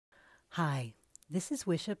Hi, this is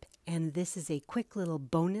Wishop, and this is a quick little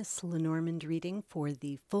bonus Lenormand reading for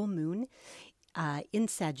the full moon in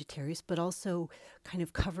Sagittarius, but also kind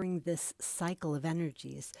of covering this cycle of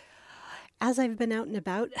energies. As I've been out and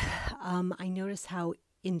about, I notice how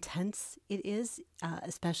intense it is,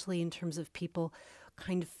 especially in terms of people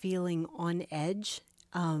kind of feeling on edge.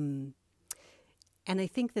 And I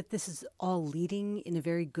think that this is all leading in a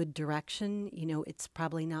very good direction. You know, it's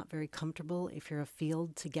probably not very comfortable if you're a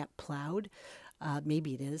field to get plowed.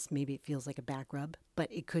 Maybe it is. Maybe it feels like a back rub, but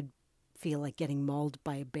it could feel like getting mauled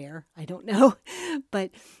by a bear. I don't know.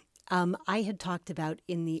 But I had talked about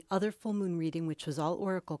in the other full moon reading, which was all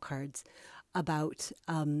oracle cards, about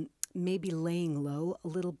maybe laying low a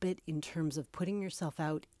little bit in terms of putting yourself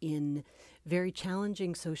out in very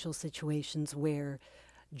challenging social situations where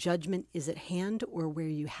judgment is at hand, or where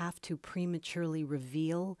you have to prematurely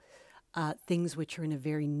reveal things which are in a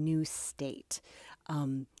very new state.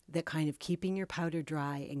 That kind of keeping your powder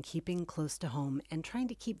dry and keeping close to home and trying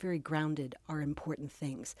to keep very grounded are important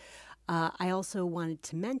things. I also wanted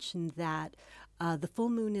to mention that the full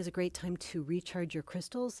moon is a great time to recharge your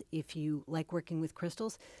crystals if you like working with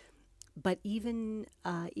crystals. But even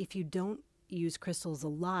if you don't use crystals a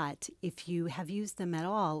lot, if you have used them at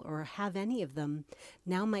all or have any of them,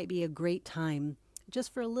 now might be a great time,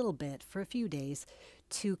 just for a little bit, for a few days,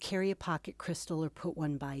 to carry a pocket crystal or put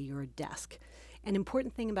one by your desk. An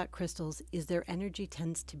important thing about crystals is their energy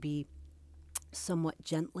tends to be somewhat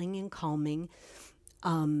gentling and calming.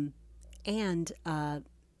 And I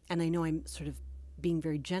know I'm sort of being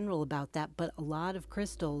very general about that, but a lot of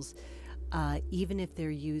crystals, even if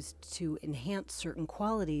they're used to enhance certain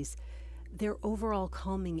qualities, they're overall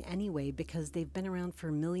calming anyway, because they've been around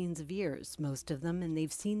for millions of years, most of them, and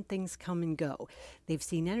they've seen things come and go. They've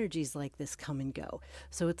seen energies like this come and go.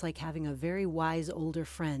 So it's like having a very wise older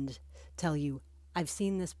friend tell you, I've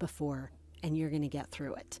seen this before, and you're going to get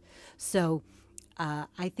through it. So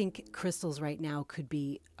I think crystals right now could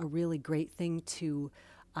be a really great thing to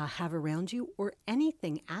have around you, or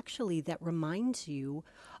anything actually that reminds you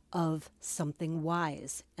of something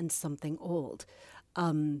wise and something old.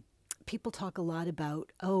 People talk a lot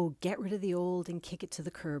about, oh, get rid of the old and kick it to the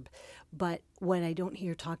curb. But what I don't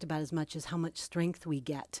hear talked about as much is how much strength we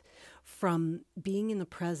get from being in the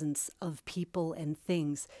presence of people and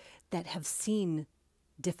things that have seen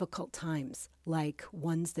difficult times, like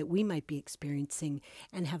ones that we might be experiencing,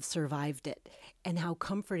 and have survived it. And how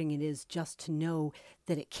comforting it is just to know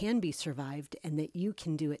that it can be survived and that you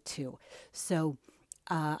can do it too. So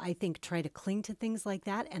I think try to cling to things like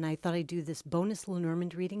that. And I thought I'd do this bonus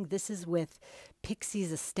Lenormand reading. This is with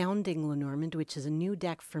Pixie's Astounding Lenormand, which is a new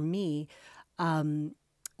deck for me,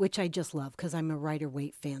 which I just love because I'm a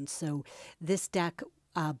Rider-Waite fan. So this deck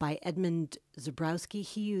by Edmund Zebrowski,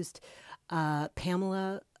 he used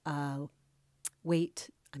Pamela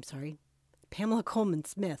Coleman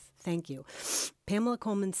Smith, thank you. Pamela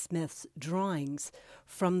Coleman Smith's drawings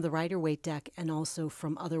from the Rider-Waite deck and also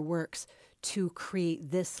from other works to create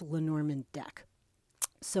this Lenormand deck.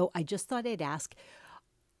 So I just thought I'd ask,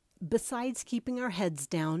 besides keeping our heads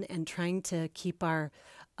down and trying to keep our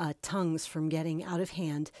tongues from getting out of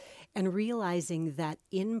hand, and realizing that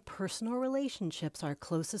in personal relationships, our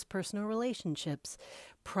closest personal relationships,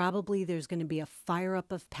 probably there's going to be a fire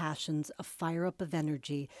up of passions, a fire up of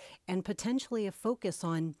energy, and potentially a focus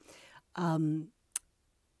on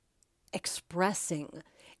expressing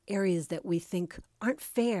areas that we think aren't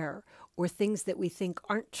fair, or things that we think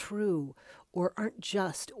aren't true or aren't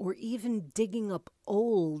just, or even digging up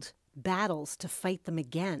old battles to fight them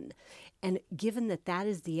again. And given that that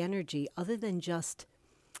is the energy, other than just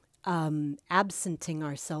absenting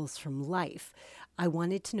ourselves from life, I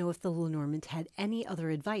wanted to know if the Lenormand had any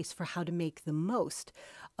other advice for how to make the most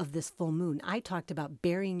of this full moon. I talked about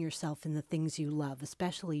burying yourself in the things you love,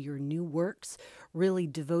 especially your new works, really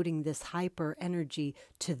devoting this hyper energy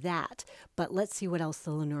to that. But let's see what else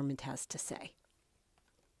the Lenormand has to say.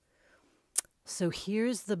 So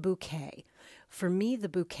here's the bouquet. For me, the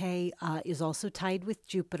bouquet is also tied with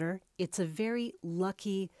Jupiter. It's a very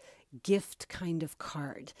lucky gift kind of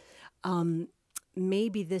card.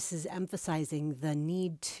 Maybe this is emphasizing the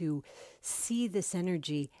need to see this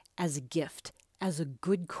energy as a gift, as a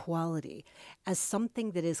good quality, as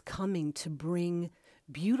something that is coming to bring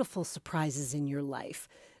beautiful surprises in your life,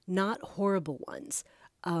 not horrible ones.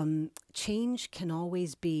 Change can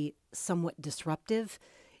always be somewhat disruptive,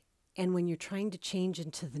 and when you're trying to change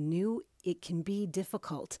into the new, it can be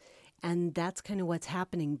difficult. And that's kind of what's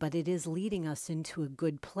happening, but it is leading us into a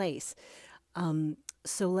good place.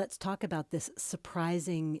 So let's talk about this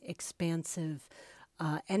surprising, expansive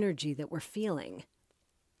energy that we're feeling.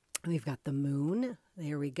 We've got the moon.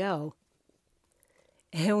 There we go.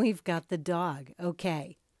 And we've got the dog.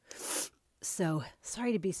 Okay. So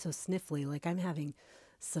sorry to be so sniffly. Like I'm having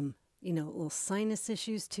some, little sinus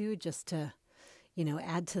issues too, just to,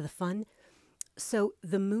 add to the fun. So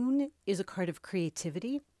the moon is a card of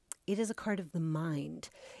creativity. It is a card of the mind.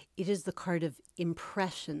 It is the card of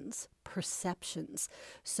impressions, perceptions.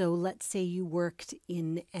 So let's say you worked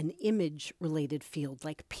in an image related field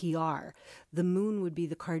like PR. The moon would be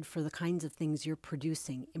the card for the kinds of things you're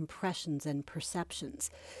producing, impressions and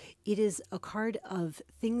perceptions. It is a card of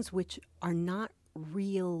things which are not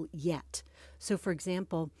real yet. So for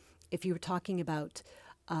example, if you were talking about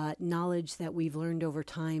knowledge that we've learned over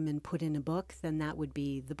time and put in a book, then that would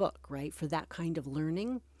be the book, right? For that kind of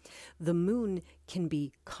learning. The moon can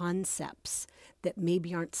be concepts that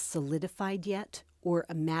maybe aren't solidified yet or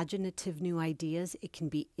imaginative new ideas. It can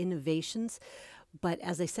be innovations. But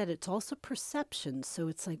as I said, it's also perception. So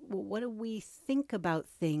it's like, well, what do we think about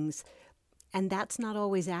things? And that's not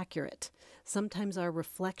always accurate. Sometimes our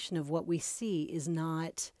reflection of what we see is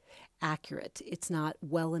not accurate. It's not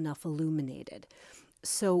well enough illuminated.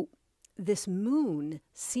 So this moon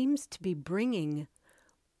seems to be bringing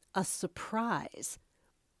a surprise.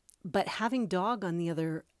 But having dog on the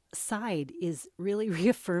other side is really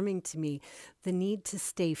reaffirming to me the need to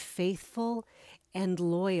stay faithful and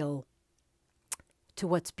loyal to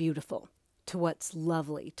what's beautiful, to what's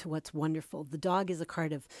lovely, to what's wonderful. The dog is a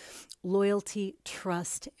card of loyalty,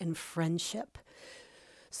 trust, and friendship.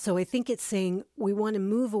 So I think it's saying we want to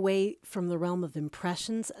move away from the realm of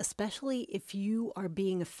impressions, especially if you are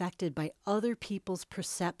being affected by other people's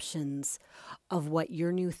perceptions of what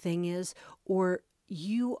your new thing is, or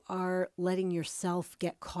you are letting yourself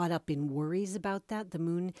get caught up in worries about that. The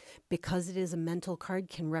moon, because it is a mental card,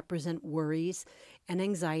 can represent worries and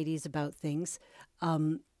anxieties about things.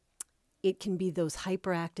 It can be those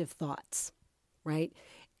hyperactive thoughts, right?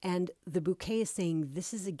 And the bouquet is saying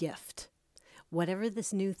this is a gift. Whatever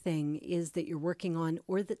this new thing is that you're working on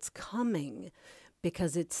or that's coming,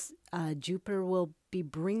 because it's Jupiter will be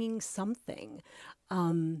bringing something.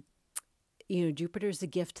 Jupiter's a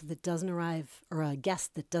gift that doesn't arrive, or a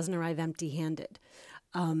guest that doesn't arrive empty-handed.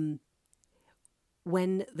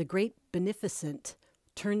 When the great beneficent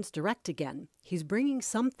turns direct again, he's bringing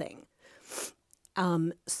something.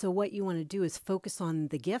 So what you want to do is focus on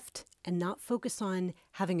the gift and not focus on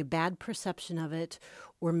having a bad perception of it,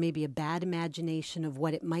 or maybe a bad imagination of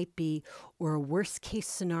what it might be, or a worst case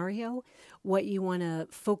scenario. What you want to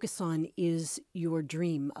focus on is your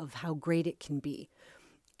dream of how great it can be.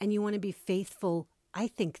 And you want to be faithful. I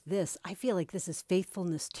feel like this is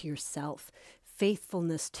faithfulness to yourself,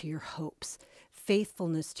 faithfulness to your hopes,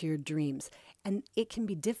 faithfulness to your dreams. And it can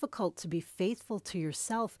be difficult to be faithful to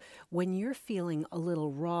yourself when you're feeling a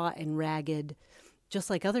little raw and ragged, just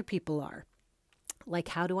like other people are. Like,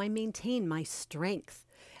 how do I maintain my strength?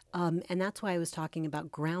 And that's why I was talking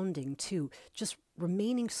about grounding too. Just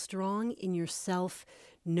remaining strong in yourself,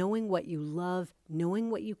 knowing what you love,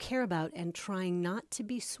 knowing what you care about, and trying not to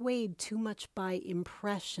be swayed too much by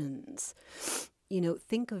impressions.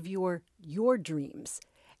 Think of your dreams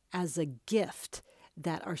as a gift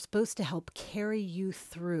that are supposed to help carry you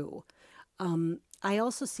through. I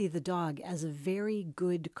also see the dog as a very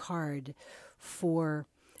good card for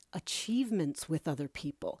achievements with other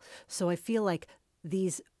people. So I feel like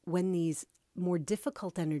when these more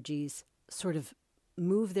difficult energies sort of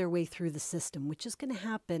move their way through the system, which is going to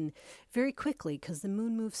happen very quickly because the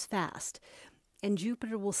moon moves fast, and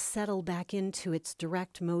Jupiter will settle back into its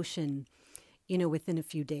direct motion, within a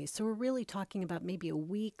few days. So we're really talking about maybe a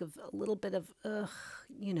week of a little bit of,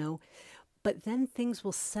 but then things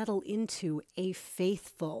will settle into a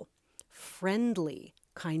faithful, friendly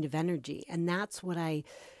kind of energy. And that's what I've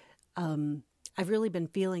really been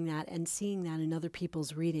feeling that and seeing that in other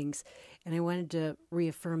people's readings. And I wanted to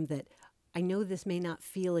reaffirm that I know this may not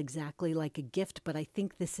feel exactly like a gift, but I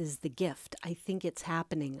think this is the gift. I think it's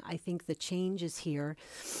happening. I think the change is here,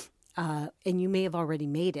 and you may have already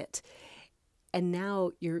made it. And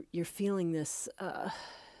now you're feeling this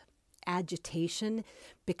agitation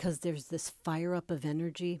because there's this fire up of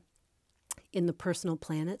energy in the personal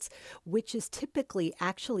planets, which is typically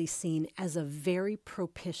actually seen as a very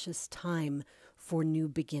propitious time for new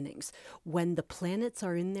beginnings. When the planets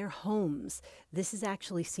are in their homes, this is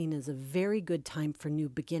actually seen as a very good time for new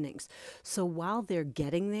beginnings. So while they're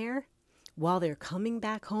getting there, while they're coming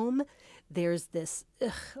back home, there's this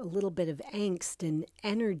a little bit of angst and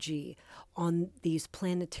energy on these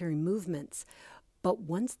planetary movements. But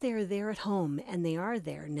once they're there at home, and they are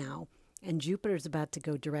there now, and Jupiter's about to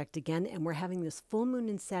go direct again, and we're having this full moon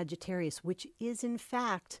in Sagittarius, which is in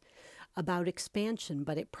fact about expansion,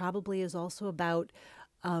 but it probably is also about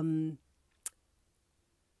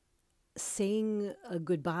saying a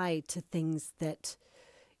goodbye to things that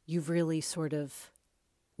you've really sort of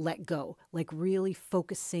let go, like really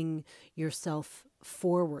focusing yourself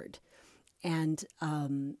forward and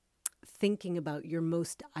thinking about your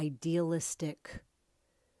most idealistic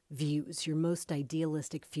views, your most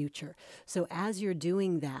idealistic future. So as you're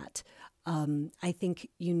doing that, I think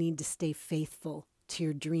you need to stay faithful to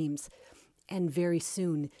your dreams. And very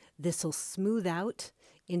soon, this will smooth out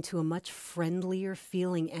into a much friendlier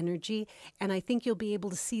feeling energy. And I think you'll be able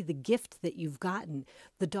to see the gift that you've gotten.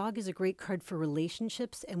 The dog is a great card for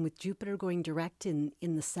relationships. And with Jupiter going direct in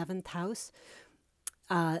the seventh house,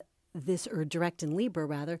 or direct in Libra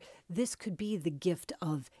rather, this could be the gift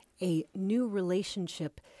of a new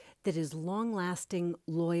relationship that is long lasting,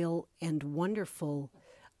 loyal, and wonderful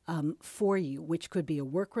for you, which could be a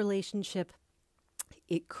work relationship.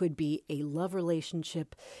 It could be a love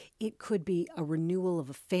relationship. It could be a renewal of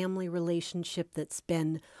a family relationship that's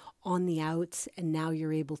been on the outs and now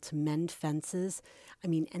you're able to mend fences. I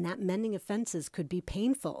mean, and that mending of fences could be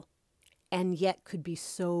painful and yet could be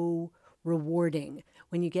so rewarding.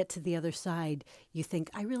 When you get to the other side, you think,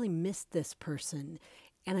 I really missed this person.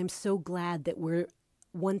 And I'm so glad that we're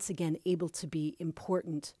once again able to be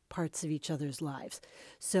important parts of each other's lives.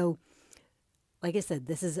 So, like I said,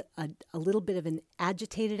 this is a little bit of an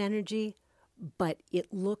agitated energy, but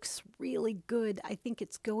it looks really good. I think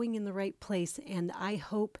it's going in the right place, and I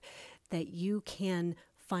hope that you can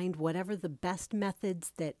find whatever the best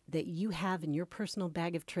methods that you have in your personal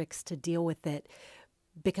bag of tricks to deal with it,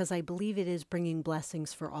 because I believe it is bringing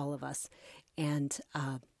blessings for all of us, and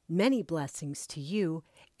many blessings to you,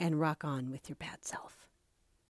 and rock on with your bad self.